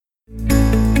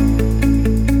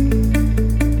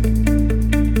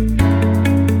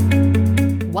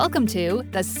Welcome to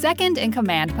the Second in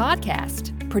Command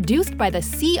podcast, produced by the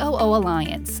COO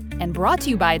Alliance and brought to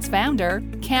you by its founder,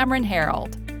 Cameron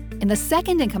Herold. In the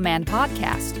Second in Command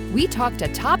podcast, we talk to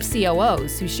top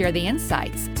COOs who share the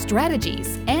insights,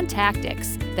 strategies, and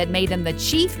tactics that made them the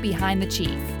chief behind the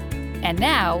chief. And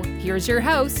now, here's your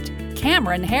host,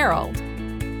 Cameron Herold.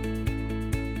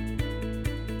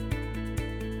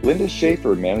 Linda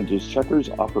Schaefer manages Checkers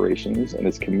operations and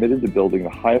is committed to building the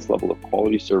highest level of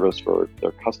quality service for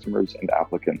their customers and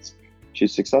applicants.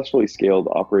 She's successfully scaled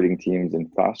operating teams in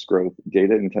fast-growth,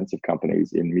 data-intensive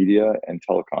companies in media and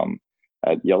telecom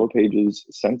at Yellow Pages,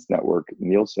 Sense Network,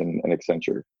 Nielsen, and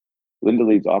Accenture. Linda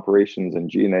leads operations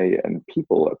and G&A and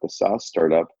people at the SaaS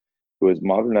startup who has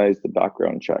modernized the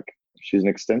background check. She has an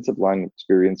extensive line of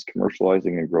experience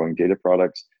commercializing and growing data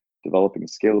products, developing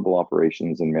scalable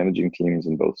operations, and managing teams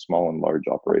in both small and large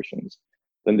operations.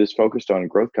 Linda is focused on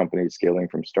growth companies scaling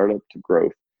from startup to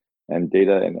growth and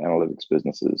data and analytics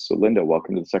businesses. So Linda,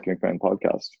 welcome to the Second in Command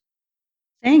podcast.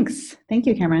 Thanks. Thank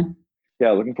you, Cameron. Yeah,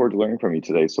 looking forward to learning from you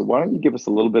today. So why don't you give us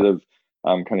a little bit of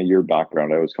kind of your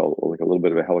background? I always call it like a little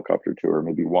bit of a helicopter tour.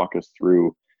 Maybe walk us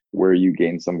through where you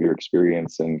gained some of your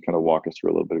experience and kind of walk us through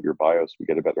a little bit of your bio so we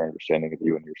get a better understanding of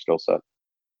you and your skill set.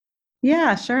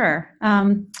 Yeah, sure.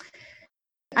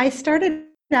 I started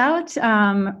out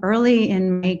early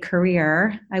in my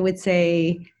career, I would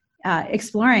say,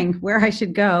 exploring where I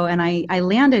should go, and I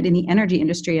landed in the energy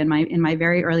industry in my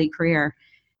very early career.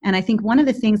 And I think one of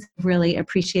the things I've really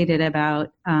appreciated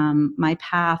about my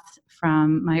path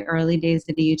from my early days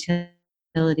at the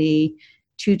utility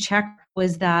to Check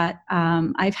was that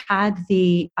I've had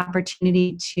the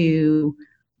opportunity to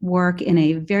work in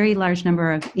a very large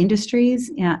number of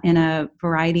industries in a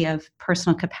variety of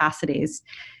personal capacities.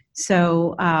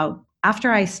 So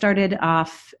after I started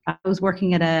off, I was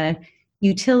working at a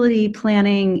utility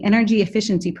planning energy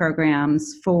efficiency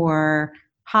programs for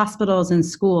hospitals and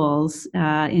schools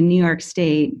in New York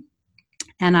State.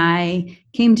 And I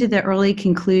came to the early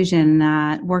conclusion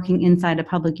that working inside a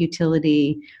public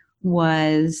utility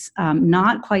was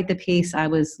not quite the pace I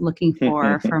was looking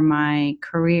for my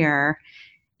career.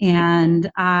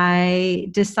 And I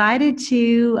decided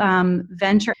to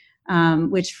venture,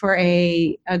 which for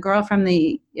a girl from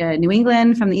the New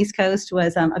England, from the East Coast,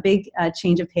 was a big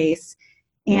change of pace.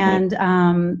 And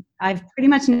I've pretty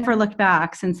much never looked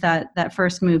back since that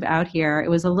first move out here. It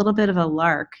was a little bit of a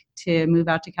lark to move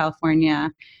out to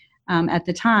California at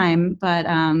the time, but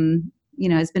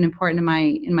it's been important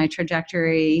in my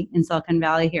trajectory in Silicon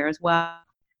Valley here as well.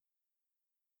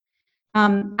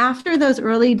 After those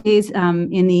early days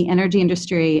in the energy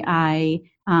industry, I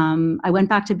went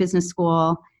back to business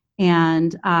school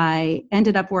and I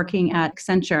ended up working at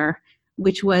Accenture,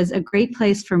 which was a great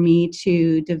place for me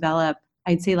to develop,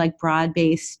 I'd say, like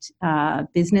broad-based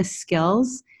business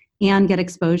skills and get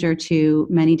exposure to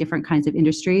many different kinds of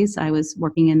industries. I was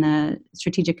working in the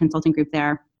strategic consulting group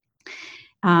there.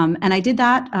 And I did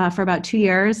that for about 2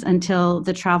 years until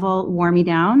the travel wore me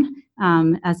down,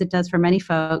 as it does for many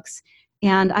folks.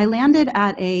 And I landed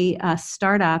at a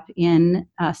startup in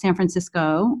San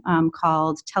Francisco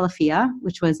called Telefia,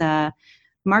 which was a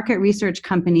market research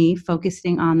company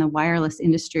focusing on the wireless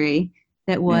industry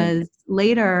that was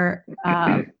later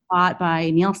bought by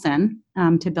Nielsen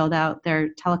to build out their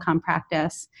telecom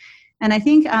practice. And I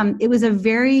think it was a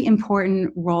very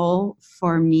important role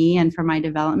for me and for my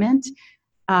development.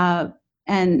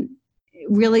 And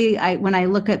really, when I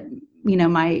look at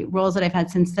my roles that I've had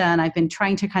since then, I've been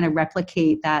trying to kind of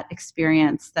replicate that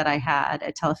experience that I had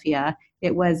at Telefia.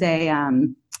 It was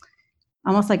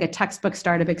almost like a textbook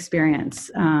startup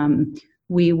experience.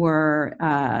 We were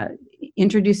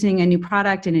introducing a new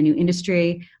product in a new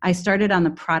industry. I started on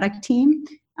the product team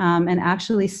and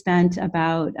actually spent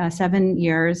about 7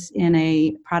 years in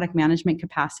a product management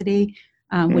capacity,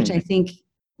 which I think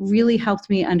really helped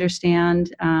me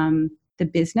understand the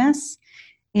business.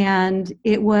 And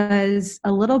it was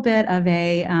a little bit of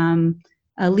a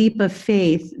leap of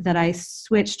faith that I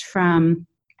switched from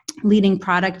leading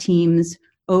product teams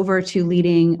over to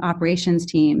leading operations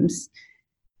teams.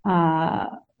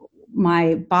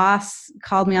 My boss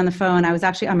called me on the phone. I was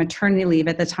actually on maternity leave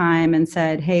at the time and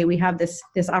said, "Hey, we have this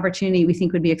opportunity we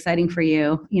think would be exciting for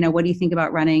you. What do you think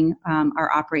about running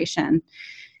our operation?"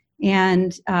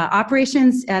 And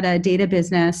operations at a data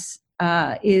business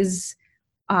is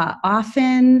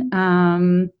often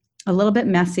a little bit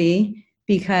messy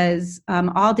because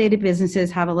all data businesses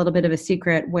have a little bit of a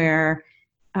secret where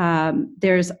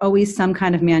there's always some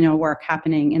kind of manual work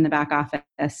happening in the back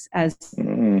office.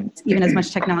 Even as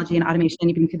much technology and automation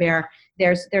you can bear,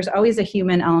 there's always a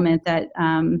human element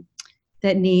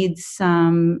that needs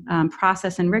some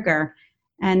process and rigor.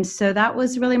 And so that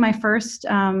was really my first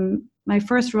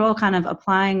role, kind of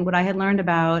applying what I had learned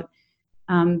about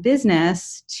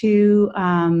business to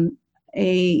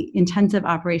a intensive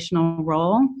operational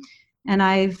role. And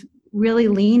I've really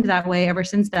leaned that way ever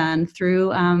since then through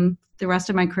the rest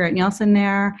of my career at Nielsen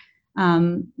there,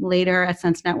 later at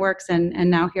Sense Networks, and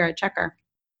now here at Checkr.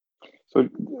 So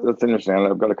that's interesting.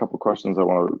 I've got a couple of questions I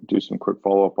want to do some quick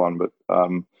follow-up on, but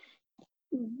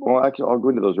well, actually, I'll go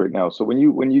into those right now. So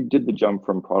when you did the jump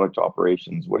from product to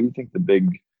operations, what do you think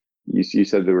you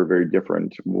said they were very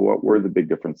different. What were the big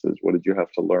differences? What did you have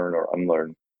to learn or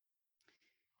unlearn?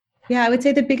 Yeah, I would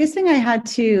say the biggest thing I had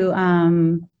to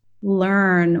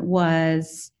learn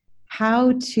was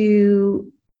how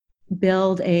to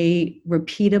build a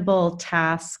repeatable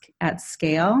task at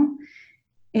scale.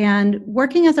 And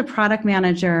working as a product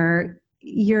manager,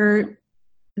 the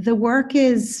work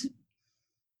is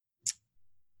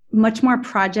much more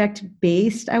project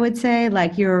based, I would say.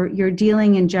 Like you're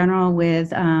dealing in general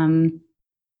with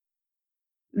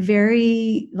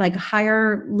very like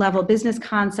higher level business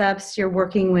concepts. You're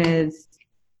working with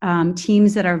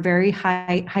teams that are very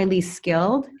highly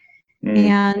skilled.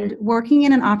 And working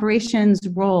in an operations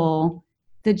role,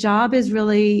 the job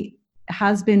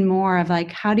has been more of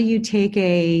like, how do you take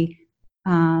a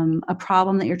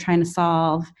problem that you're trying to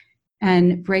solve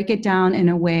and break it down in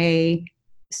a way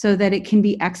so that it can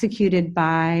be executed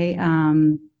by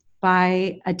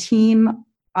a team,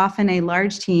 often a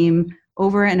large team,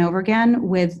 over and over again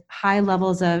with high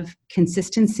levels of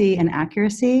consistency and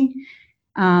accuracy,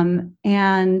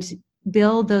 and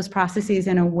build those processes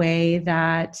in a way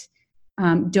that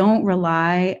don't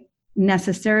rely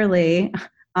necessarily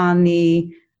on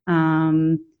the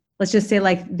let's just say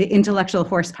like the intellectual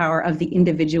horsepower of the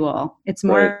individual. It's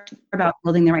more about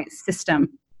building the right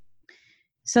system.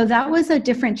 So that was a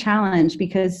different challenge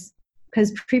because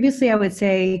previously I would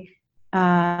say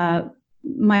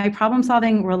my problem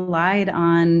solving relied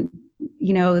on,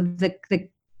 the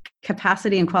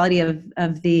capacity and quality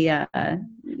of the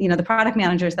the product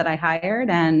managers that I hired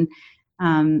and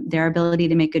their ability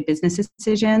to make good business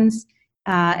decisions,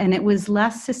 and it was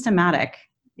less systematic.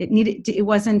 It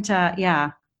wasn't.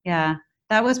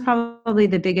 That was probably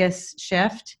the biggest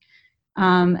shift.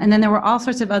 And then there were all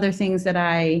sorts of other things that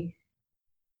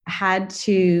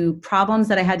problems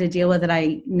that I had to deal with that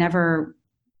I never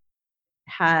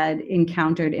had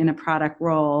encountered in a product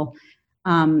role.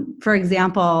 For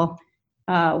example,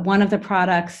 one of the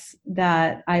products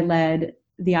that I led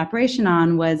the operation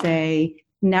on was a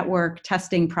network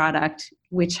testing product,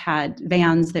 which had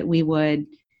vans that we would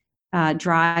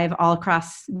drive all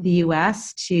across the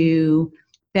US to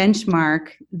benchmark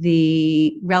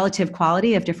the relative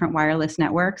quality of different wireless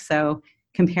networks. So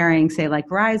comparing, say, like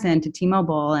Verizon to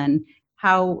T-Mobile, and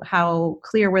how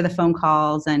clear were the phone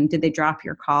calls and did they drop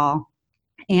your call?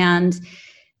 And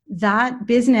that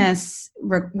business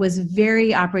was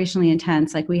very operationally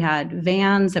intense. Like we had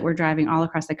vans that were driving all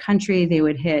across the country. They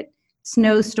would hit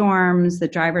snowstorms. The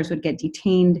drivers would get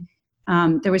detained.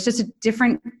 There was just a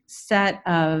different set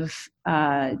of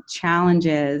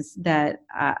challenges that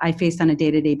I faced on a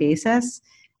day-to-day basis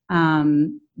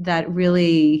that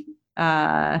really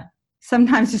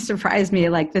sometimes just surprised me,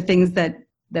 like the things that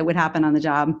would happen on the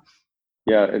job.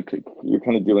 Yeah, you're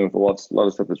kind of dealing with a lot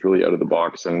of stuff that's really out of the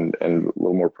box and a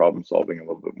little more problem solving, a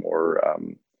little bit more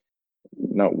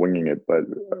not winging it, but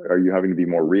are you having to be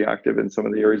more reactive in some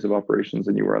of the areas of operations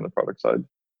than you were on the product side?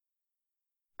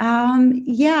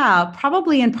 Yeah,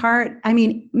 probably in part. I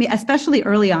mean, especially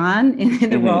early on in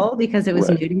the role because it was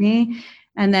new to me.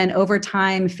 And then over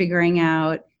time, figuring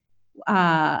out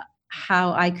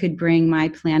how I could bring my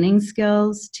planning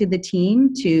skills to the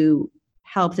team to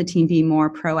help the team be more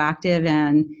proactive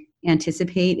and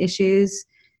anticipate issues.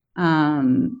 We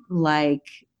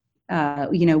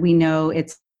know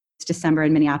it's December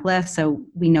in Minneapolis, so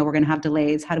we know we're going to have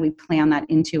delays. How do we plan that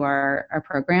into our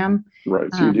program?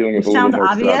 Right. So you're dealing with a little more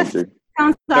strategy.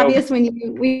 Sounds obvious when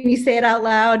you say it out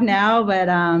loud now, but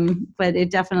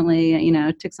it definitely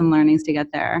took some learnings to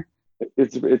get there.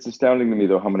 It's astounding to me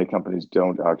though how many companies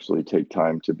don't actually take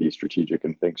time to be strategic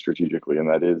and think strategically, and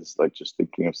that is like just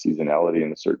thinking of seasonality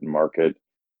in a certain market.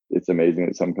 It's amazing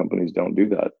that some companies don't do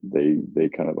that. They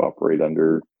kind of operate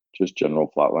under just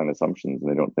general flatline assumptions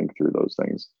and they don't think through those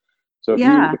things. So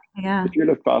if you're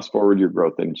to fast forward your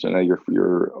growth, and so now you're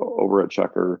over at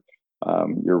Checkr,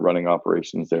 you're running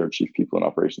operations there, Chief People and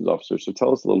Operations Officer. So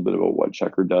tell us a little bit about what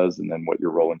Checkr does and then what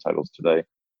your role entitles today.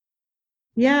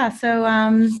 Yeah, so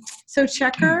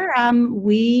Checkr,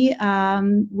 we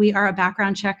are a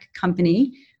background check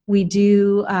company. We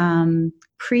do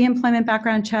pre-employment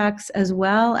background checks as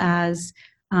well as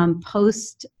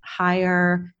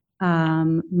post-hire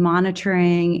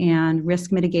monitoring and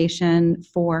risk mitigation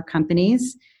for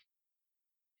companies.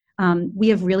 We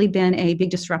have really been a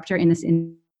big disruptor in this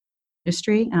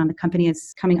industry. The company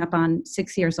is coming up on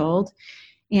 6 years old.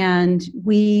 And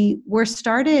we were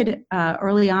started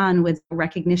early on with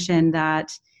recognition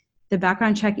that the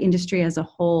background check industry as a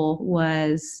whole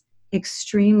was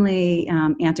extremely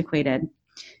antiquated.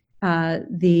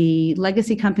 The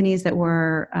legacy companies that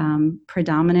were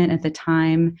predominant at the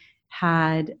time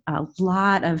had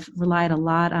relied a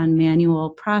lot on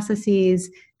manual processes.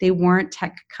 They weren't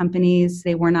tech companies.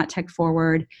 They were not tech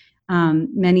forward.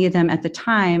 Many of them at the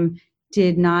time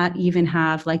did not even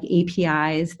have like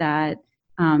APIs that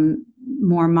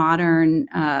more modern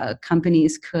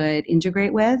companies could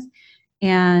integrate with.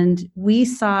 And we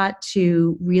sought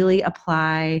to really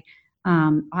apply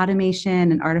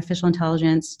automation and artificial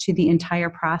intelligence to the entire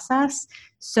process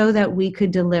so that we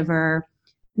could deliver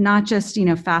not just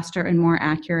faster and more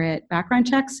accurate background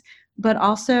checks, but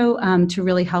also to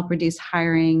really help reduce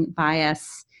hiring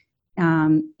bias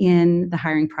in the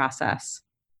hiring process.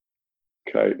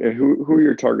 Okay, and who are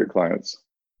your target clients?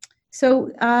 So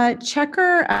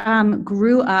Checkr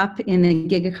grew up in the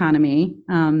gig economy.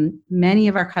 Many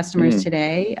of our customers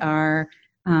today are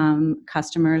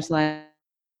customers like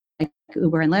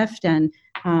Uber and Lyft, and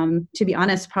to be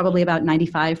honest, probably about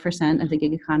 95% of the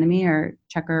gig economy are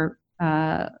Checkr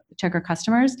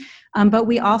customers. But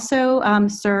we also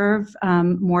serve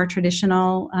more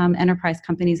traditional enterprise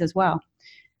companies as well.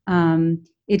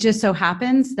 It just so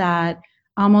happens that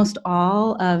almost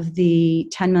all of the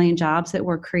 10 million jobs that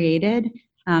were created,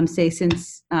 say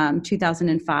since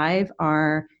 2005,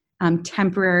 are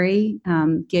temporary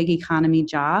gig economy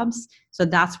jobs. So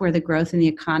that's where the growth in the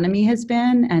economy has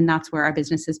been, and that's where our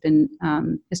business has been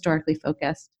historically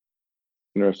focused.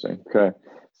 Interesting. Okay.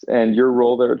 And your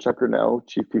role there at Checkr now,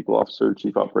 Chief People Officer,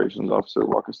 Chief Operations Officer,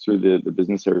 walk us through the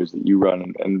business areas that you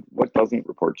run and what doesn't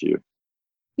report to you.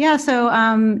 Yeah, so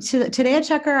today at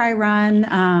Checkr, I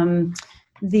run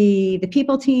the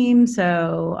people team,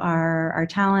 so our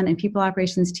talent and people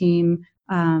operations team,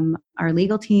 our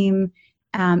legal team,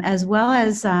 as well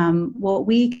as what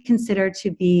we consider to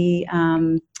be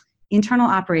internal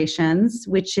operations,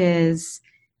 which is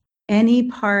any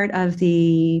part of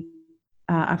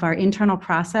of our internal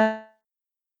process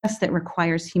that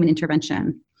requires human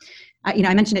intervention.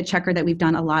 I mentioned at Checkr that we've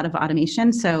done a lot of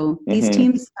automation. So these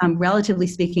teams, relatively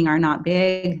speaking, are not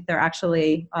big. They're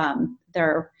actually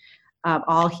they're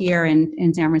all here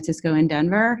in San Francisco and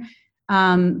Denver.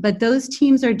 But those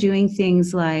teams are doing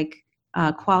things like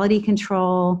quality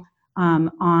control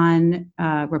on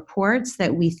reports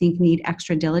that we think need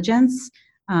extra diligence,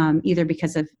 either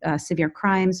because of severe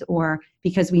crimes or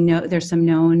because we know there's some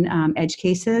known edge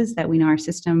cases that we know our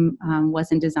system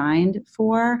wasn't designed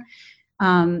for.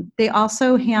 They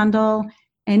also handle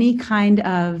any kind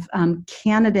of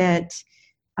candidate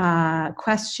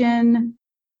question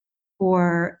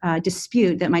or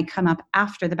dispute that might come up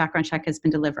after the background check has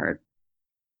been delivered.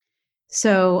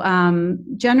 So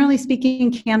generally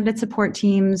speaking, candidate support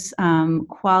teams,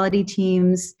 quality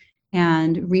teams,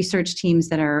 and research teams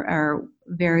that are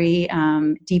very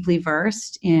deeply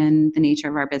versed in the nature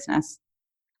of our business.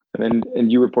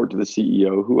 And you report to the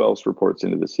CEO. Who else reports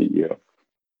into the CEO?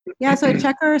 Yeah, so at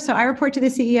Checkr, so I report to the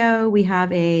CEO. We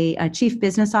have a chief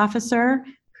business officer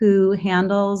who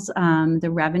handles the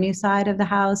revenue side of the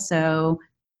house, so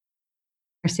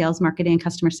our sales, marketing, and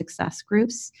customer success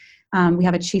groups. We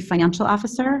have a chief financial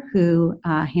officer who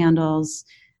handles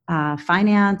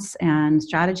finance and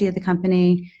strategy of the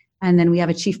company. And then we have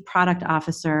a chief product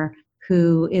officer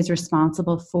who is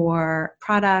responsible for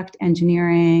product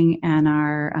engineering and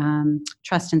our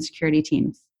trust and security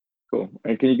teams. Cool.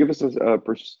 And can you give us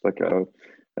an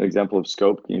example of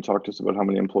scope? Can you talk to us about how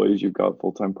many employees you've got,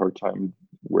 full-time, part-time,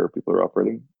 where people are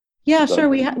operating? Yeah, sure.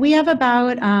 We have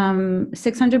about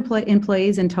 600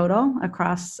 employees in total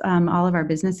across all of our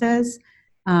businesses.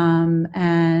 And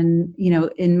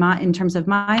in terms of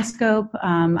my scope,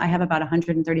 I have about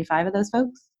 135 of those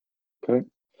folks. Okay.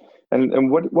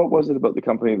 And what was it about the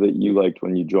company that you liked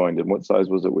when you joined, and what size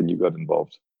was it when you got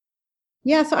involved?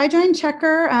 Yeah, so I joined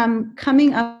Checkr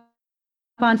coming up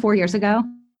on 4 years ago.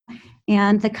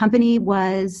 And the company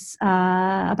was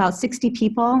about 60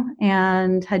 people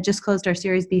and had just closed our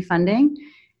Series B funding.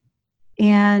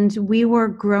 And we were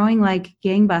growing like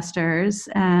gangbusters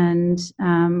and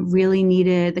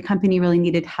the company really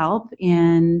needed help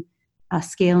in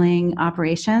scaling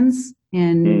operations,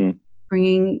 in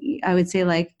bringing, I would say,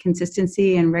 like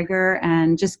consistency and rigor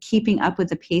and just keeping up with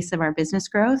the pace of our business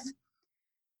growth.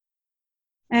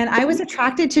 And I was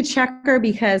attracted to Checkr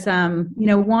because,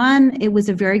 one, it was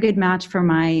a very good match for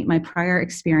my prior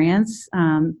experience,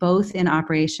 both in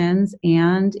operations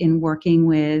and in working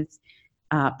with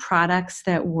products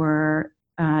that were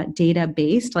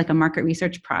data-based, like a market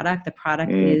research product. The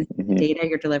product is the data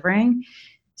you're delivering.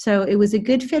 So it was a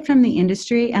good fit from the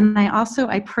industry. And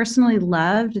I personally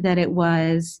loved that it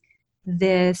was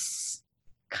this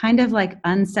kind of like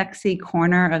unsexy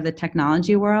corner of the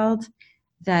technology world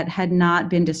that had not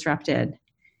been disrupted.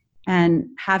 And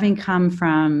having come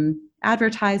from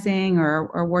advertising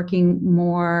or working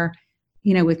more,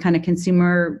 with kind of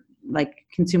consumer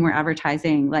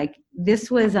advertising, like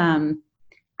this was,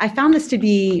 I found this to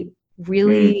be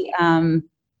really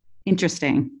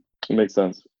interesting. It makes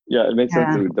sense. Yeah, it makes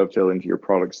sense to dovetail into your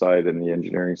product side and the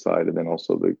engineering side, and then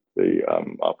also the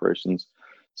operations.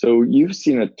 So you've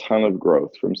seen a ton of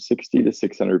growth from 60 to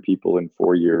 600 people in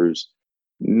 4 years.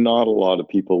 Not a lot of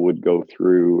people would go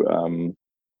through,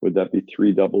 would that be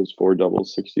 3 doubles, 4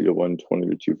 doubles, 60 to 120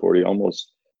 to 240,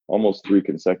 almost 3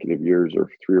 consecutive years or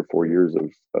 3 or 4 years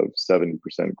of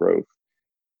 70% growth.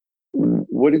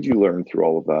 What did you learn through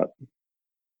all of that?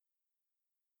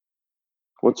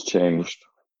 What's changed?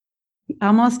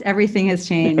 Almost everything has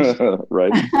changed.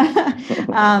 Right.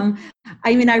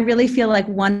 I really feel like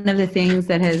one of the things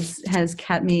that has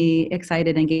kept me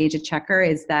excited and engaged at Checkr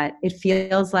is that it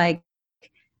feels like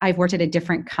I've worked at a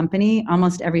different company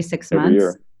almost every 6 months. Every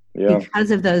year. Yeah. Because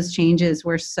of those changes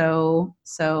were so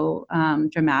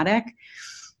dramatic.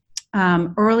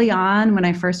 Early on, when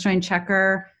I first joined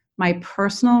Checkr, my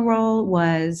personal role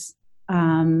was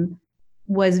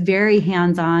very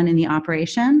hands-on in the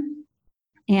operation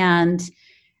and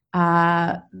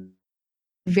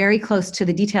very close to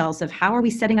the details of how are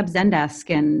we setting up Zendesk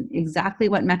and exactly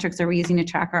what metrics are we using to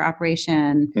track our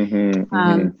operation.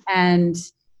 And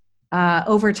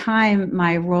over time,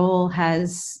 my role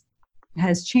has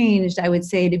changed, I would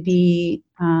say, to be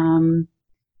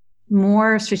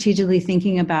more strategically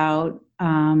thinking about,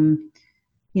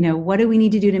 what do we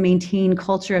need to do to maintain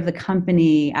culture of the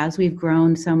company as we've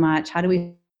grown so much? How do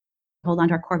we hold on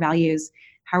to our core values?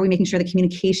 How are we making sure the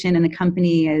communication in the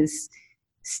company is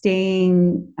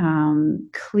staying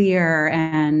clear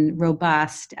and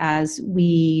robust as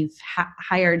we've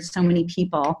hired so many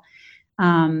people?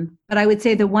 But I would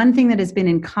say the one thing that has been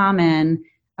in common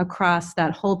across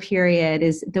that whole period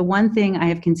is the one thing I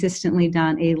have consistently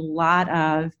done a lot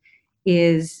of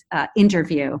is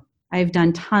interview. I've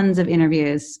done tons of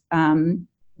interviews,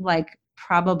 like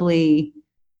probably,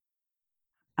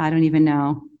 I don't even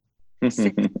know,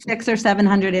 600 or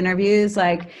 700 interviews.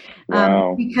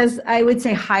 Wow. Because I would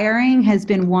say hiring has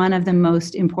been one of the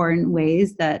most important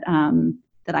ways that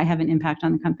I have an impact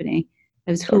on the company.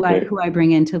 Is who I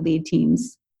bring in to lead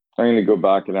teams. I'm going to go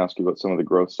back and ask you about some of the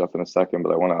growth stuff in a second,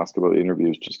 but I want to ask about the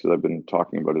interviews just because I've been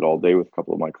talking about it all day with a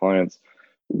couple of my clients.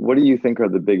 What do you think are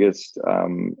the biggest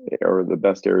or the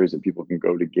best areas that people can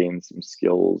go to gain some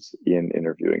skills in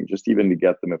interviewing? Just even to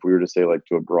get them, if we were to say like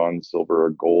to a bronze, silver, or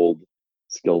gold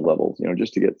skill levels,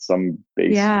 just to get some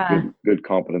base good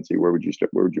competency, where would you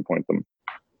start? Where would you point them?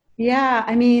 Yeah,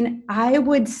 I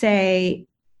would say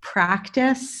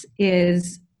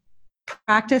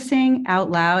practicing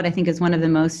out loud, I think, is one of the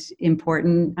most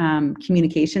important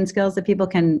communication skills that people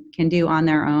can do on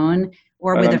their own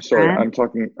or with a friend. I'm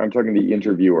talking the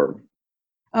interviewer.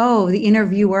 Oh, the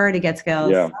interviewer to get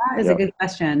skills. Yeah, that is a good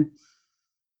question.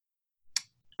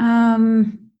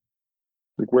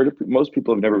 Where do most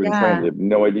people have never been trained? They have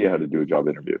no idea how to do a job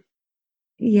interview.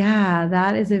 Yeah,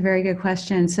 that is a very good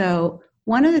question. So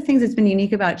one of the things that's been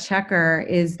unique about Checkr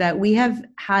is that we have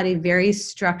had a very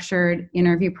structured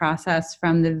interview process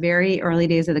from the very early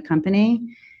days of the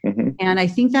company. And I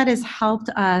think that has helped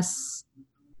us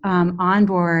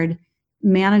onboard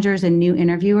managers and new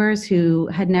interviewers who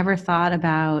had never thought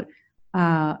about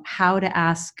how to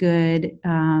ask good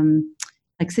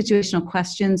situational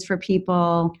questions for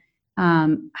people,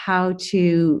 how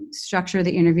to structure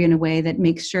the interview in a way that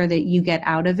makes sure that you get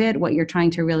out of it what you're trying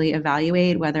to really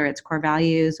evaluate, whether it's core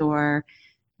values or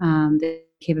the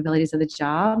capabilities of the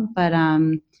job. But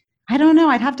I don't know.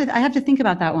 I have to think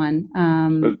about that one.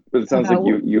 But it sounds like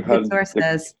you had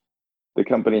sources. The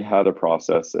company had a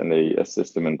process and a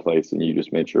system in place, and you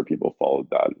just made sure people followed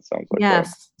that. It sounds like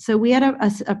yes. So we had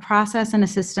a process and a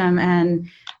system, and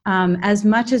as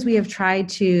much as we have tried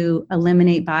to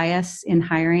eliminate bias in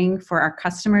hiring for our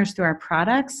customers through our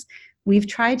products, we've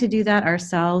tried to do that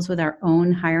ourselves with our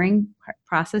own hiring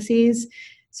processes.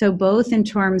 So both in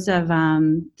terms of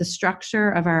the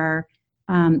structure of our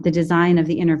the design of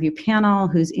the interview panel,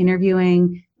 who's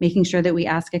interviewing, making sure that we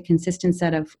ask a consistent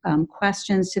set of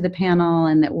questions to the panel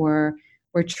and that we're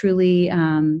we're truly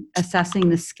assessing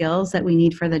the skills that we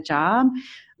need for the job,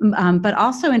 but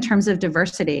also in terms of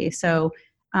diversity. So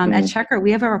at Checker,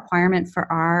 we have a requirement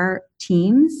for our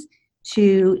teams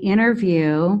to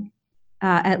interview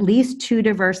at least 2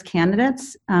 diverse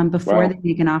candidates before they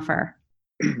make an offer.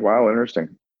 Wow, interesting.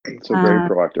 So very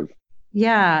proactive.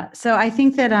 Yeah. So I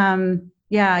think that,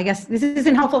 I guess this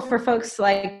isn't helpful for folks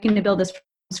liking to build this from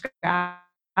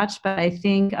scratch, but I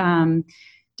think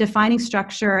defining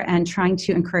structure and trying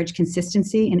to encourage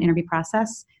consistency in interview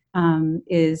process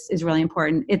is really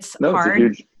important. It's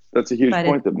hard. That's a huge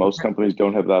point that most companies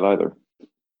don't have that either.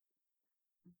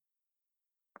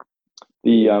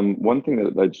 The one thing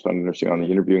that I just found interesting on the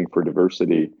interviewing for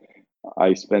diversity,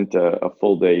 I spent a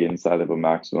full day inside of a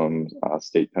maximum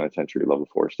state penitentiary, level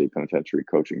 4 state penitentiary,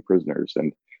 coaching prisoners.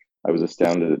 And I was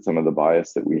astounded at some of the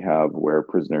bias that we have where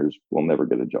prisoners will never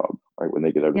get a job, right? When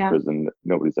they get out of prison,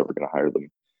 nobody's ever going to hire them.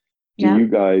 Do you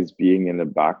guys, being in a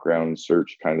background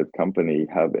search kind of company,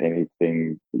 have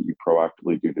anything that you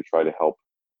proactively do to try to help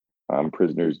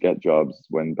prisoners get jobs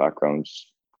when background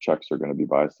checks are going to be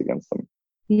biased against them?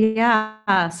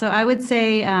 Yeah, so I would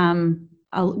say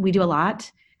we do a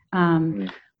lot. Our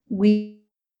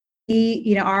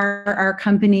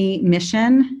company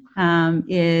mission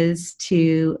is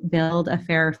to build a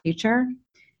fairer future,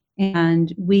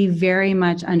 and we very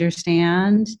much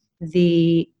understand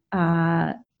the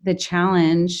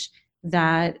challenge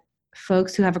that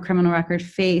folks who have a criminal record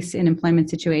face in employment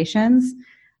situations.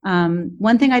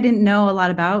 One thing I didn't know a lot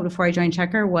about before I joined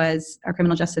Checker was our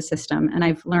criminal justice system, and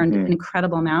I've learned an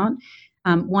incredible amount.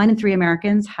 1 in 3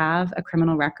 Americans have a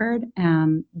criminal record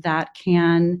that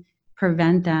can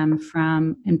prevent them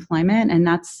from employment, and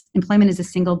employment is the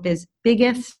single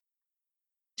biggest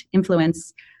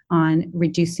influence on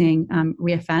reducing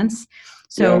reoffense.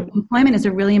 So employment is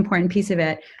a really important piece of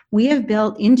it. We have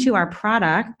built into our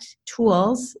product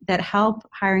tools that help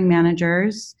hiring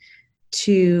managers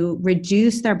to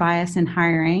reduce their bias in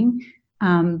hiring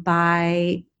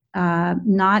by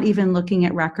not even looking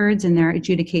at records in their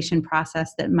adjudication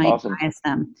process that might bias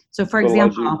them. So for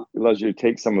example, it allows you to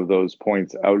take some of those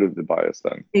points out of the bias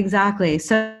then. Exactly.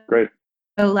 So great.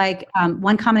 So like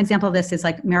one common example of this is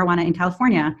like marijuana in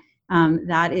California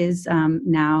that is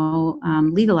now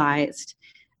legalized.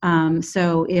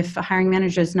 So if a hiring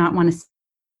manager does not want to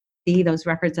see those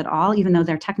records at all, even though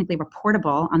they're technically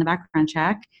reportable on the background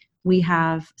check, we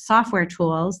have software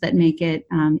tools that make it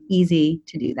easy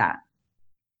to do that.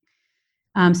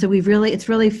 So it's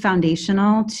really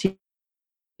foundational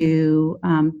to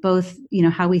both,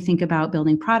 how we think about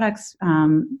building products,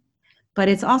 but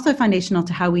it's also foundational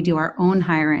to how we do our own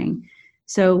hiring.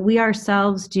 So we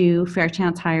ourselves do fair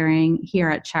chance hiring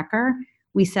here at Checker.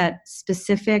 We set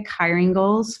specific hiring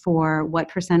goals for what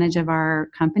percentage of our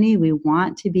company we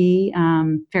want to be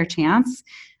fair chance.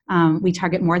 We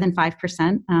target more than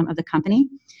 5% of the company.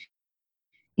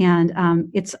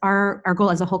 And it's our goal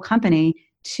as a whole company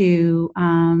to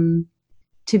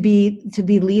be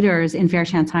leaders in fair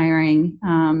chance hiring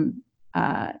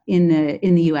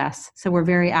in the U.S. So we're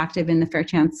very active in the fair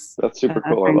chance. That's super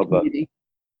cool. I love community.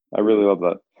 That. I really love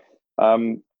that.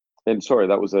 And sorry,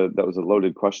 that was a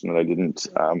loaded question that I didn't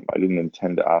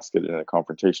intend to ask it in a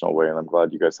confrontational way. And I'm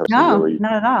glad you guys have some really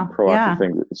not at all. proactive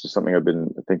things. It's just something I've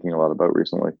been thinking a lot about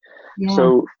recently. Yeah.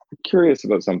 So curious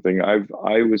about something.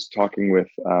 I was talking with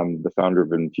the founder of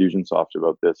Infusionsoft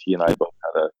about this. He and I both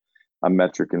had a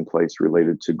metric in place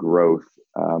related to growth,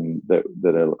 that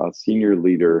a senior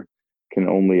leader can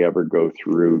only ever go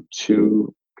through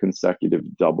 2 consecutive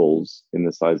doubles in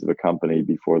the size of a company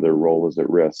before their role is at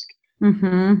risk.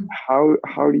 Mm-hmm.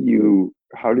 How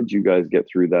did you guys get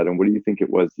through that, and what do you think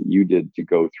it was that you did to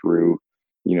go through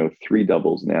 3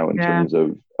 doubles now in terms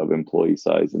of employee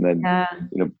size? And then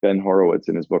Ben Horowitz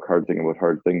in his book Hard Thing About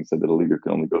Hard Things said that a leader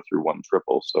can only go through 1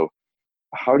 triple. So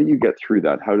how do you get through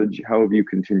that? How have you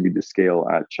continued to scale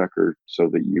at Checker so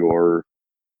that your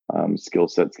skill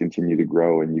sets continue to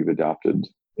grow and you've adapted?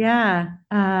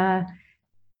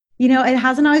 It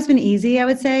hasn't always been easy, I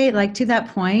would say. Like, to that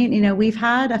point, we've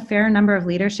had a fair number of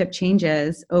leadership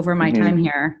changes over my time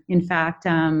here. In fact,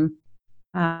 I'm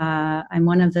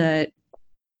one of the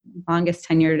longest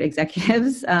tenured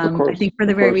executives. I think for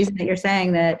the very reason that you're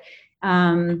saying, that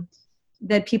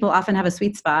that people often have a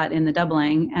sweet spot in the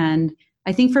doubling. And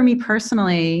I think for me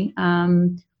personally,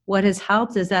 what has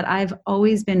helped is that I've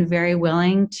always been very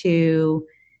willing to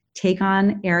take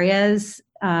on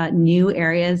new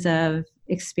areas of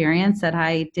experience that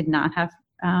I did not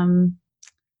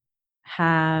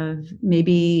have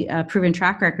maybe a proven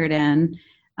track record in.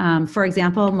 For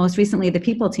example, most recently, the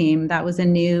people team, that was a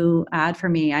new ad for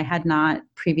me. I had not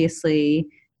previously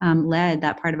led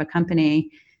that part of a company.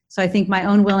 So I think my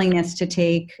own willingness to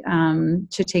take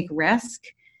risk,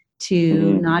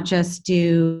 to not just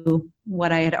do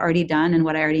what I had already done and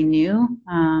what I already knew,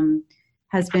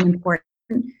 has been important.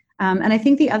 And I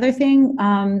think the other thing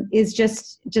is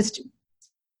just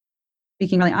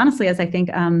speaking really honestly, as I think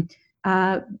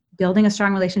building a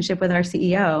strong relationship with our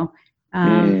CEO.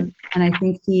 And I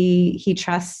think he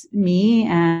trusts me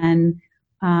and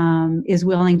is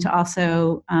willing to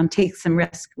also take some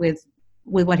risk with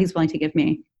what he's willing to give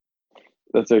me.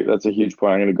 That's a huge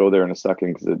point. I'm going to go there in a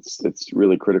second because it's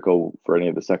really critical for any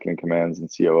of the second in commands and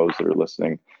COOs that are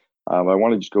listening. I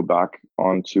want to just go back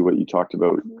onto what you talked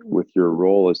about with your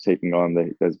role as taking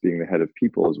on as being the head of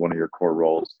people as one of your core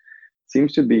roles.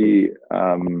 Seems to be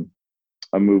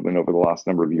a movement over the last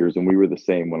number of years, and we were the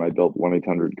same when I built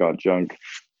 1-800-GOT-JUNK.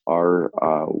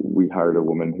 We hired a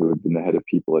woman who had been the head of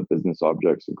people at Business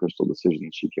Objects and Crystal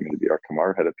Decisions. She came in to be our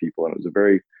Kamar head of people, and it was a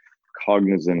very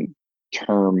cognizant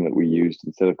term that we used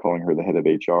instead of calling her the head of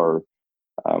HR.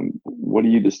 What do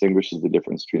you distinguish as the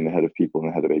difference between the head of people and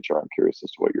the head of HR? I'm curious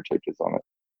as to what your take is on it.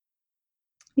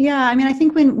 Yeah, I mean, I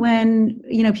think when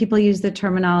people use the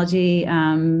terminology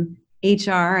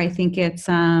HR, I think it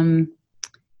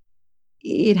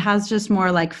has just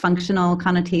more like functional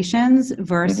connotations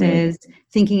versus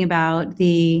thinking about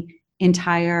the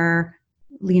entire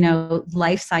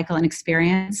life cycle and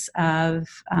experience of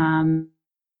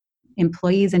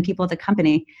employees and people at the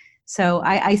company. So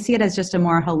I see it as just a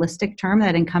more holistic term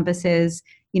that encompasses,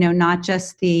 not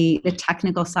just the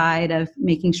technical side of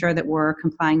making sure that we're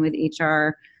complying with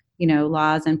HR,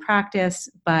 laws and practice,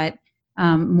 but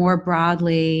more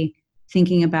broadly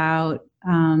thinking about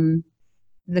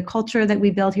the culture that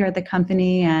we build here at the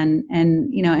company and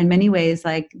in many ways,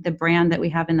 like the brand that we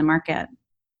have in the market.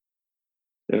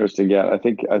 Interesting. Yeah, I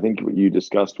think what you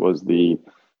discussed was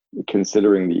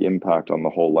considering the impact on the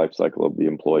whole life cycle of the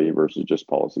employee versus just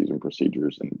policies and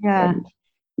procedures. And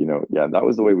that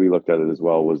was the way we looked at it as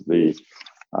well, was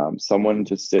someone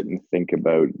to sit and think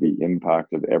about the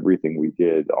impact of everything we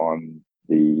did on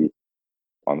the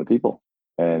people.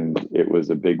 And it was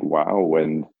a big wow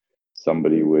when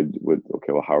somebody would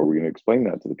okay, well, how are we going to explain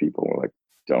that to the people? And we're like,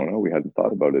 don't know, we hadn't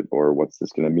thought about it. Or what's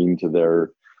this going to mean to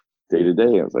their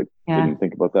day-to-day? I was like, didn't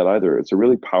think about that either. It's a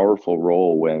really powerful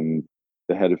role when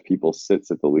the head of people sits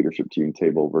at the leadership team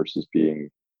table versus being,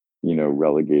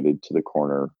 relegated to the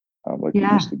corner like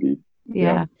it used to be.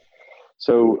 Yeah.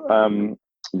 So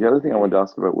the other thing I wanted to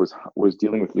ask about was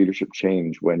dealing with leadership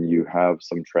change when you have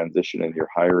some transition in your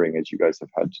hiring, as you guys have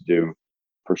had to do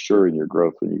for sure in your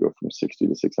growth. When you go from 60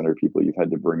 to 600 people, you've had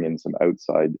to bring in some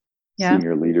outside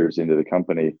senior leaders into the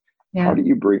company. Yeah. How do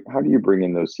you bring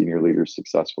in those senior leaders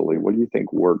successfully? What do you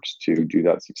think works to do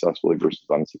that successfully versus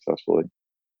unsuccessfully?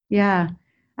 Yeah,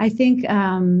 I think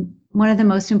one of the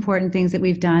most important things that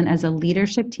we've done as a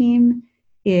leadership team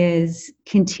is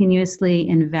continuously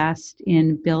invest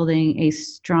in building a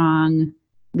strong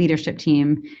leadership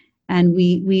team. And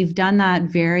we've done that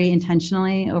very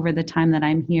intentionally over the time that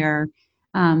I'm here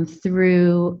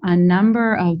through a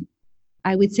number of,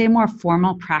 I would say, more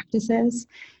formal practices.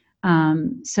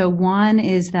 So one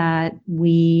is that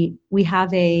we've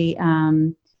had a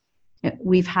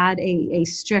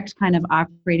strict kind of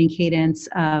operating cadence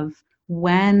of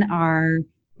when our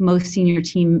most senior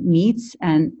team meets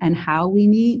and how we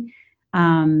meet.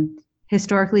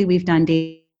 Historically, we've done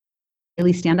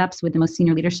daily stand-ups with the most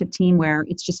senior leadership team where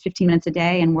it's just 15 minutes a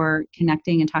day and we're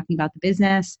connecting and talking about the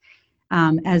business,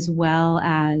 as well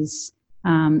as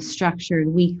structured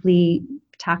weekly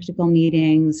tactical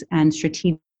meetings and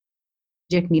strategic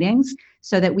meetings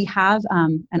so that we have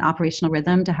an operational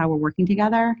rhythm to how we're working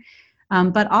together.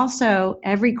 But also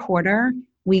every quarter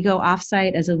we go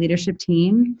offsite as a leadership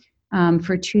team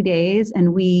for 2 days,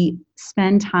 and we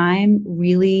spend time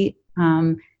really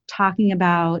talking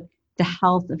about the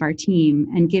health of our team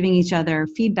and giving each other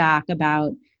feedback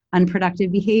about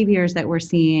unproductive behaviors that we're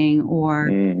seeing or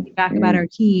feedback about our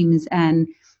teams. And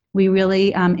we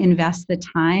really invest the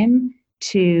time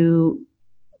to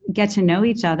get to know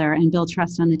each other and build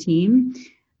trust on the team,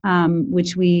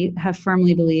 which we have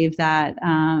firmly believed that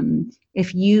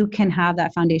if you can have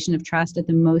that foundation of trust at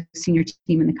the most senior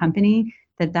team in the company,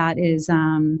 that is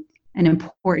an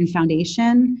important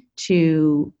foundation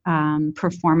to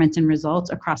performance and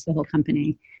results across the whole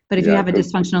company. But if you have a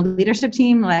dysfunctional leadership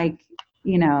team,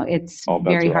 it's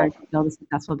very hard to build a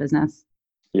successful business.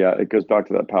 Yeah, it goes back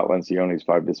to that Pat Lencioni's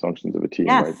 5 dysfunctions of a team,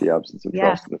 right? The absence of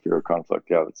trust and the fear of conflict.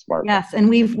 Yeah, that's smart. Yes, and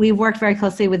we've worked very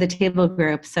closely with the table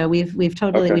group, so we've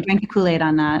totally we drank the Kool-Aid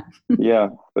on that. Yeah,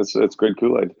 it's great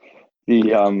Kool-Aid.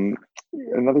 The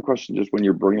another question, just when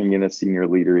you're bringing in a senior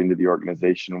leader into the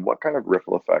organization, what kind of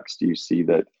ripple effects do you see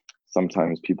that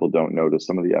sometimes people don't notice?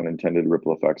 Some of the unintended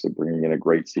ripple effects of bringing in a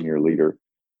great senior leader.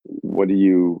 What do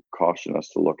you caution us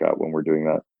to look at when we're doing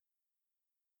that?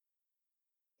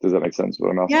 Does that make sense? What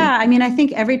I'm asking? Yeah, I mean, I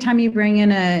think every time you bring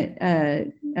in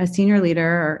a senior leader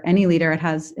or any leader, it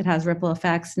has ripple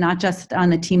effects, not just on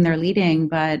the team they're leading,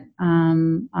 but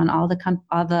on all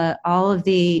of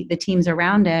the teams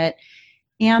around it,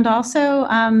 and also,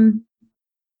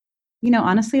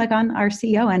 honestly, like on our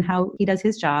CEO and how he does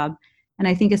his job. And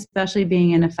I think especially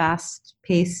being in a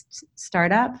fast-paced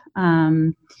startup,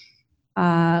 all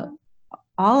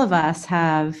of us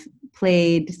have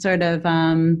played sort of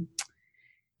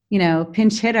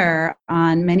pinch hitter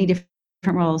on many different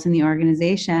roles in the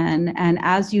organization. And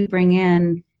as you bring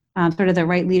in sort of the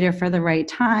right leader for the right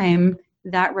time,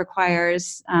 that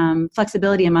requires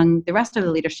flexibility among the rest of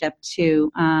the leadership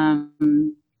to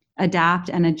adapt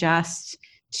and adjust,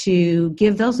 to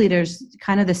give those leaders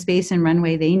kind of the space and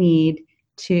runway they need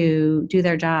to do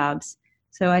their jobs.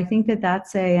 So I think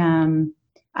that's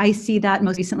I see that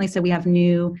most recently. So we have a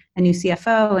new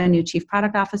CFO, a new chief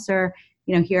product officer,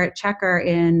 here at Checkr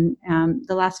in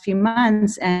the last few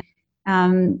months, and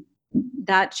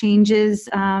that changes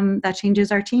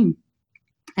our team,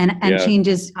 and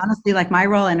changes honestly like my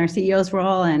role and our CEO's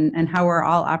role and how we're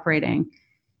all operating.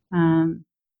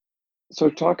 So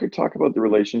talk about the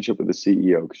relationship with the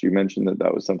CEO, because you mentioned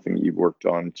that was something that you've worked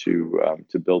on to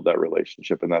build that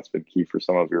relationship, and that's been key for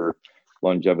some of your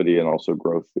longevity and also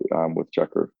growth with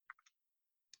Checkr.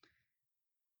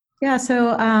 Yeah.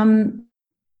 So.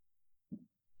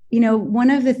 One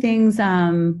of the things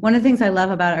I love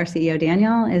about our CEO,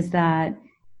 Daniel, is that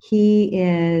he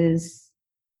is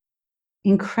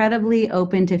incredibly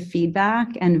open to feedback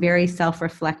and very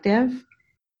self-reflective.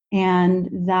 And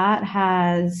that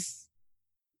has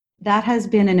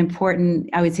been an important,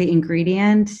 I would say,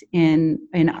 ingredient in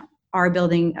us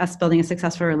building a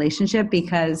successful relationship,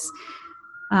 because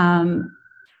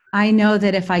I know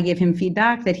that if I give him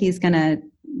feedback, that he's going to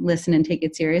listen and take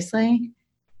it seriously.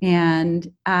 And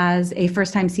as a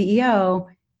first-time CEO,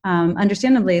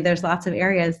 understandably, there's lots of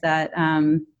areas that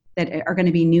are going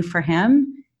to be new for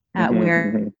him,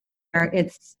 where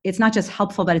it's not just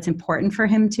helpful, but it's important for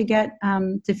him to get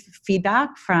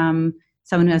feedback from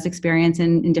someone who has experience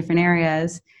in different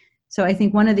areas. So I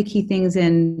think one of the key things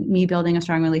in me building a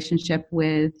strong relationship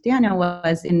with Daniel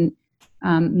was in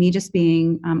me just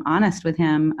being honest with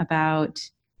him about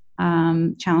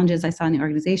challenges I saw in the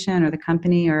organization or the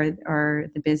company or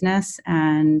the business,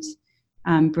 and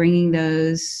bringing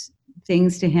those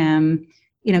things to him,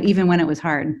 even when it was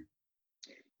hard.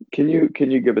 Can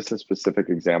you give us a specific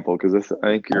example? Because I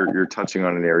think you're touching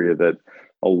on an area that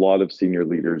a lot of senior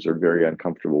leaders are very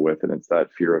uncomfortable with, and it's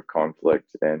that fear of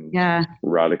conflict and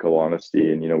radical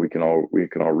honesty. And we can all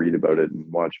read about it and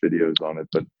watch videos on it,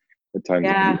 but at times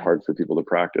it can be hard for people to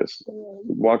practice.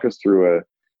 Walk us through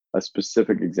a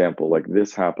specific example, like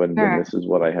this happened and this is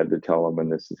what I had to tell them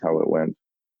and this is how it went.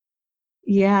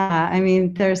 Yeah, I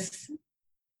mean, there's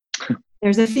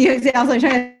a few examples. I'm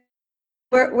trying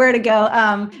to where to go.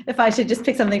 If I should just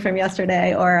pick something from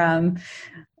yesterday or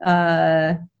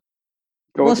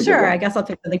well, sure, I guess I'll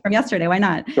pick something from yesterday. Why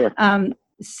not? Sure. And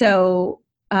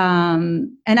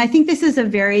I think this is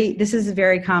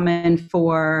very common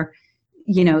for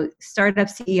startup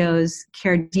CEOs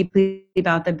care deeply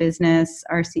about the business.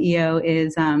 Our CEO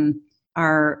is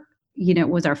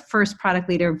was our first product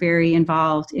leader, very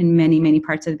involved in many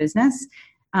parts of the business.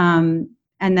 And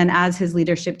then as his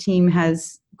leadership team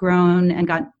has grown and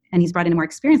he's brought in a more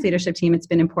experienced leadership team, it's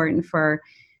been important for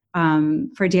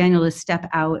Daniel to step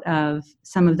out of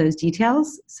some of those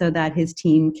details so that his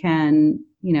team can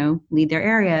lead their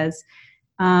areas.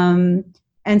 And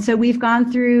so we've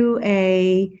gone through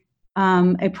a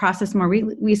process more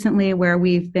recently where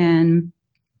we've been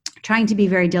trying to be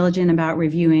very diligent about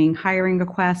reviewing hiring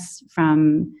requests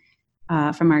from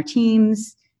our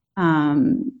teams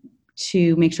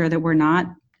to make sure that we're not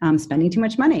spending too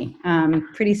much money.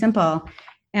 Pretty simple.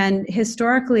 And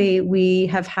historically, we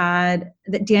have had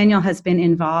that Daniel has been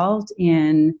involved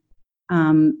in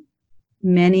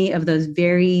many of those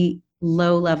very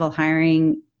low-level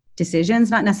hiring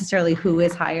decisions, not necessarily who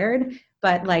is hired,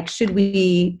 but like, should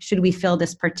we fill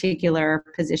this particular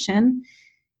position?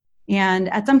 And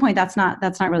at some point, that's not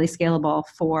really scalable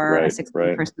for a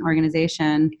 60-person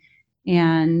organization.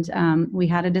 And we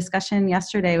had a discussion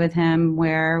yesterday with him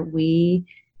where we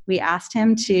asked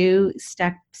him to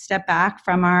step back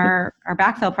from our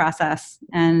backfill process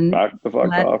and back the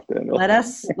fuck off, Daniel. let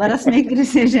us make the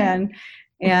decision.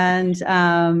 And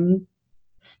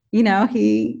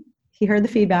he heard the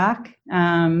feedback,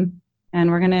 and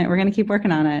we're gonna keep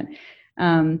working on it.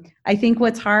 I think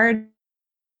what's hard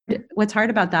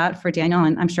about that for Daniel,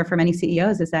 and I'm sure for many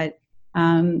CEOs, is that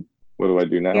what do I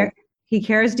do now? He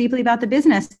cares deeply about the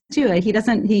business too. He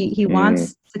doesn't. He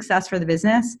wants success for the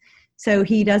business, so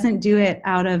he doesn't do it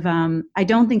out of. I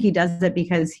don't think he does it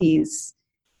because he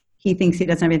thinks he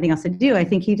doesn't have anything else to do. I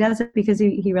think he does it because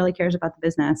he really cares about the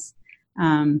business,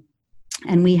 and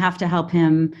we have to help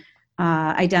him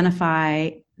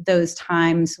identify those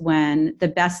times when the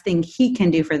best thing he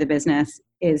can do for the business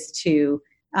is to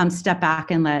step back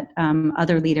and let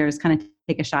other leaders kind of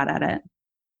take a shot at it.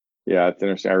 Yeah, it's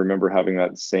interesting. I remember having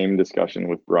that same discussion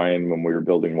with Brian when we were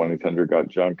building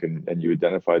 1-800-GOT-JUNK, and you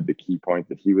identified the key point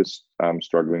that he was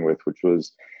struggling with, which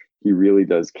was he really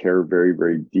does care very,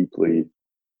 very deeply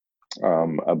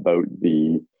about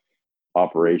the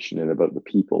operation and about the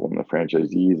people and the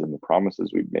franchisees and the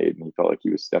promises we've made. And he felt like he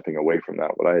was stepping away from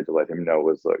that. What I had to let him know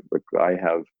was like, look, I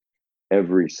have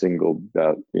every single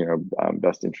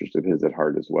best interest of his at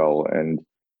heart as well. And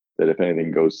that if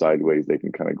anything goes sideways, they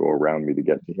can kind of go around me to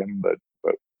get to him. But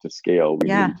to scale, we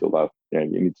need to allow. Yeah,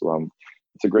 you need to allow.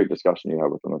 It's a great discussion you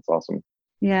have with them. That's awesome.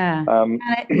 Yeah.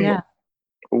 Yeah.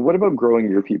 What about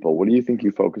growing your people? What do you think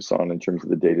you focus on in terms of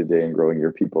the day-to-day and growing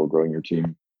your people, growing your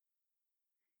team?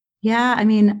 Yeah, I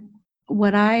mean,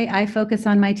 what I focus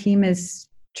on my team is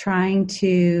trying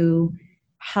to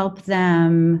help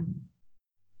them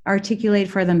articulate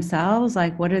for themselves,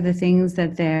 like what are the things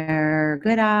that they're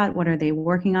good at, what are they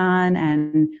working on,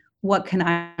 and what can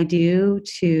I do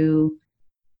to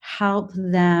help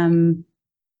them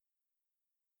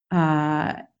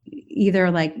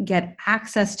either like get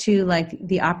access to like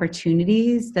the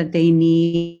opportunities that they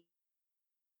need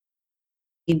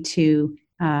to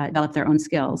develop their own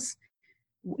skills,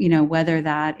 whether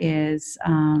that is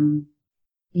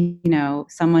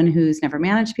someone who's never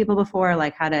managed people before,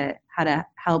 like how to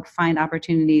help find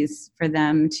opportunities for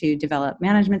them to develop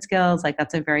management skills. Like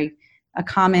that's a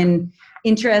common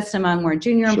interest among more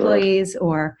junior employees,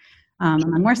 or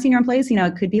among more senior employees.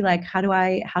 It could be like, how do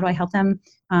I help them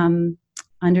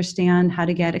understand how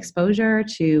to get exposure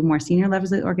to more senior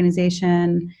levels of the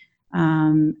organization,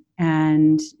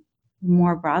 and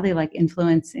more broadly, like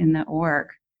influence in the org.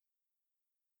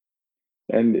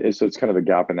 And so it's kind of a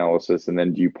gap analysis. And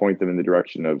then do you point them in the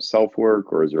direction of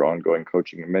self-work, or is there ongoing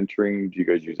coaching and mentoring? Do you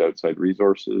guys use outside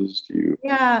resources?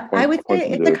 I would say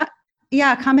it's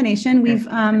a combination.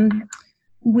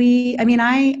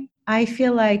 I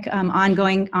feel like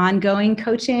ongoing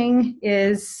coaching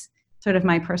is sort of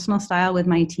my personal style with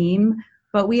my team,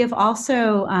 but we have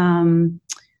also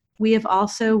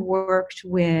worked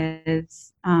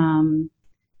with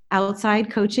outside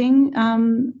coaching,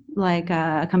 like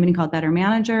a company called Better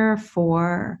Manager,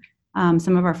 for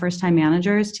some of our first-time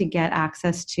managers to get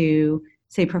access to,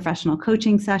 say, professional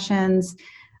coaching sessions.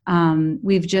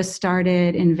 We've just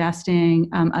started investing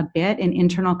a bit in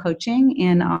internal coaching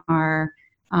in on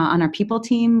our people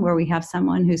team, where we have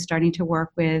someone who's starting to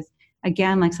work with,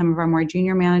 again, like some of our more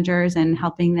junior managers, and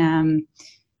helping them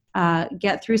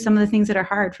get through some of the things that are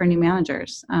hard for new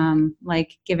managers,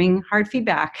 like giving hard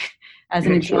feedback as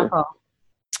an example.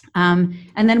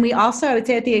 And then we also, I would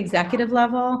say at the executive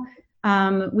level,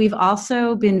 we've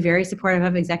also been very supportive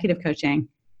of executive coaching.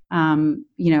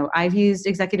 I've used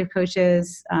executive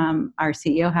coaches. Our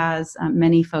CEO has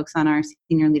many folks on our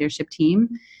senior leadership team,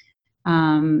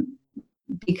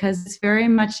 because it's very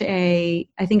much I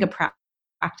think a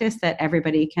practice that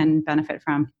everybody can benefit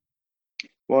from.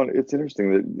 Well, it's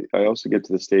interesting that I also get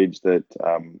to the stage that,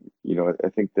 I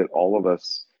think that all of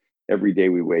us, every day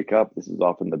we wake up, this is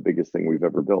often the biggest thing we've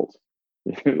ever built.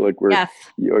 Like or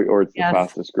it's the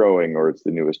fastest growing, or it's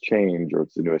the newest change, or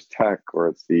it's the newest tech, or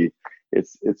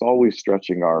it's always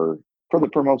stretching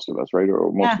for most of us, right?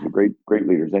 Or most of the great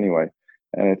leaders anyway.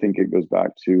 And I think it goes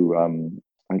back to, I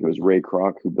think it was Ray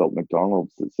Kroc who built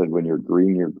McDonald's, that said, when you're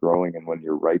green, you're growing, and when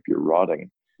you're ripe, you're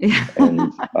rotting.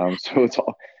 And so it's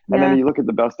all, and then you look at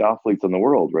the best athletes in the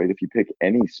world, right? If you pick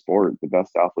any sport, the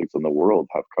best athletes in the world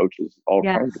have coaches, all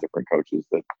kinds of different coaches.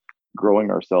 That growing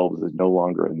ourselves is no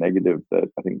longer a negative. That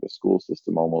I think the school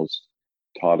system almost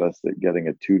taught us that getting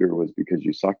a tutor was because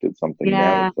you sucked at something.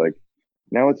 Now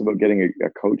it's about getting a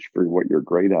coach for what you're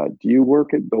great at. Do you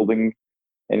work at building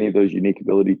any of those unique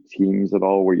ability teams at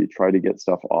all, where you try to get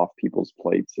stuff off people's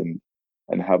plates and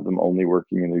have them only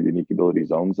working in their unique ability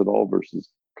zones at all, versus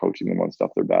coaching them on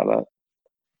stuff they're bad at?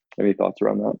 Any thoughts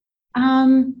around that?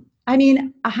 I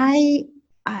mean,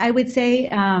 I would say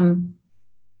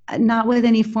not with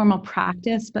any formal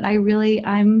practice, but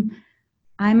I'm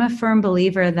a firm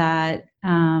believer that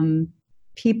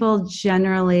people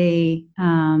generally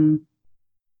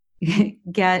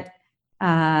get,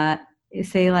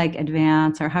 say like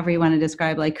advance or however you want to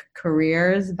describe like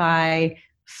careers by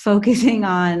focusing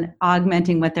on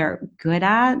augmenting what they're good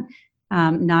at,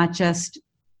 not just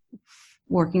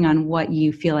working on what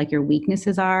you feel like your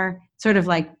weaknesses are, sort of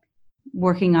like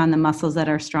working on the muscles that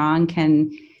are strong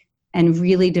and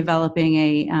really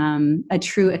developing a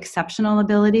true exceptional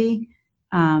ability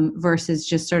versus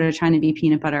just sort of trying to be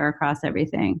peanut butter across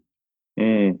everything.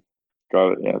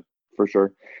 Got it. Yeah, for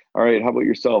sure. All right. How about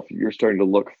yourself? You're starting to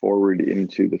look forward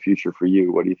into the future for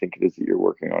you. What do you think it is that you're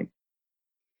working on?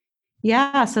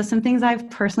 Yeah. So some things I've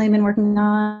personally been working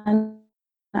on,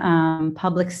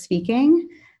 public speaking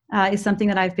is something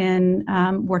that I've been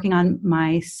working on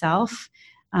myself.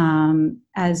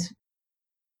 As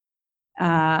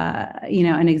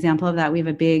an example of that,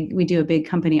 we do a big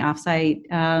company offsite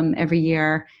every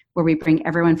year where we bring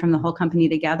everyone from the whole company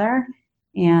together.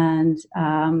 And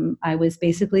I was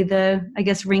basically the, I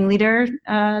guess, ringleader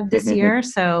this year.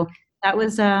 So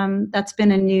that's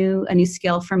been a new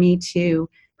skill for me to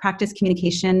practice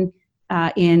communication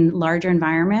in larger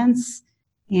environments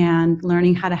and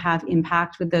learning how to have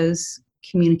impact with those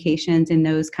communications in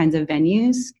those kinds of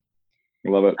venues.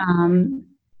 Love it.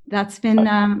 That's been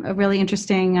a really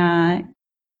interesting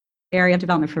area of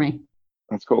development for me.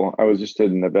 That's cool. I was just at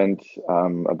an event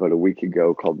about a week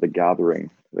ago called The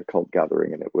Cult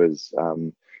Gathering, and it was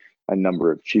a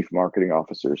number of chief marketing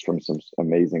officers from some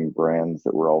amazing brands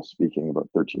that were all speaking, about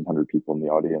 1,300 people in the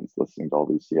audience listening to all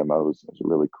these CMOs. It was a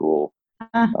really cool,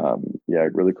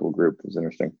 really cool group. It was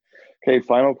interesting. Okay,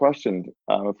 final question.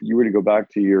 If you were to go back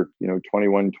to your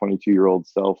 21, 22-year-old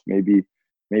self, maybe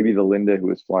the Linda who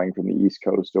was flying from the East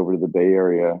Coast over to the Bay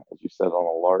Area, as you said, on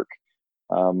a lark,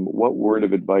 what word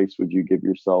of advice would you give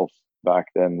yourself back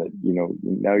then that now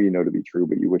to be true,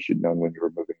 but you wish you'd known when you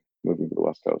were moving to the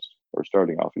West Coast or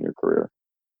starting off in your career?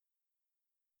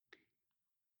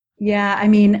 Yeah, I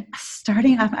mean,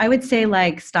 starting off, I would say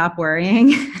stop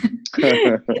worrying.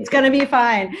 It's going to be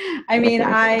fine. I mean,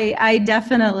 I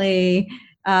definitely,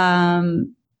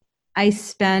 I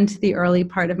spent the early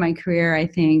part of my career, I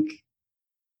think,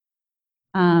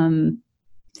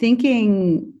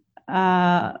 thinking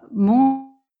more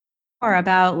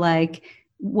about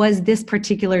was this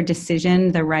particular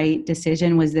decision the right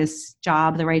decision? Was this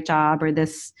job the right job, or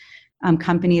this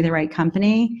company the right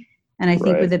company? And I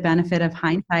think with the benefit of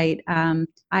hindsight,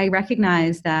 I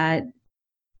recognize that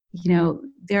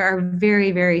there are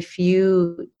very, very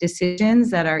few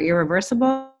decisions that are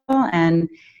irreversible, and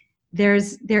there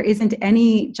isn't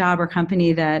any job or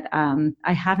company that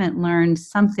I haven't learned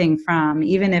something from,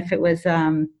 even if it was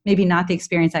maybe not the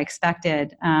experience I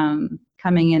expected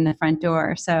coming in the front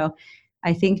door. So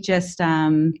I think just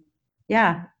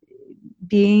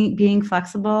being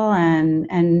flexible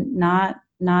and not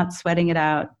sweating it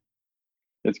out.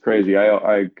 It's crazy.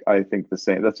 I think the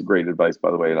same. That's great advice, by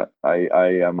the way.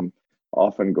 I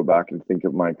often go back and think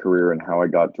of my career and how I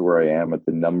got to where I am, at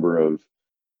the number of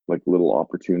little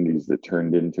opportunities that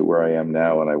turned into where I am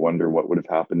now, and I wonder what would have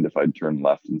happened if I'd turned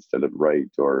left instead of right,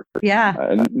 or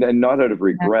and not out of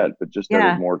regret, but just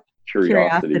out of more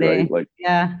curiosity. Right?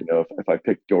 If I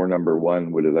picked door number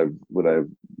one, would I have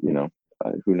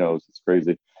who knows? It's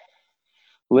crazy.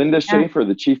 Linda Schaefer,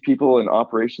 the Chief People and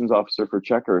Operations Officer for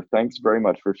Checkr, thanks very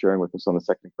much for sharing with us on the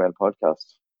Second in Command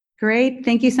podcast. Great.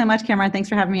 Thank you so much, Cameron. Thanks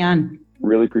for having me on.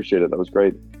 Really appreciate it. That was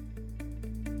great.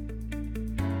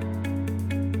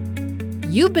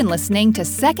 You've been listening to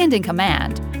Second in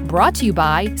Command, brought to you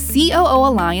by COO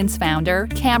Alliance founder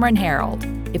Cameron Herold.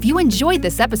 If you enjoyed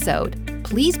this episode,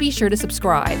 please be sure to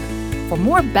subscribe. For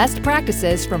more best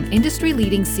practices from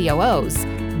industry-leading COOs,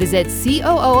 visit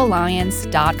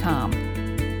COOalliance.com.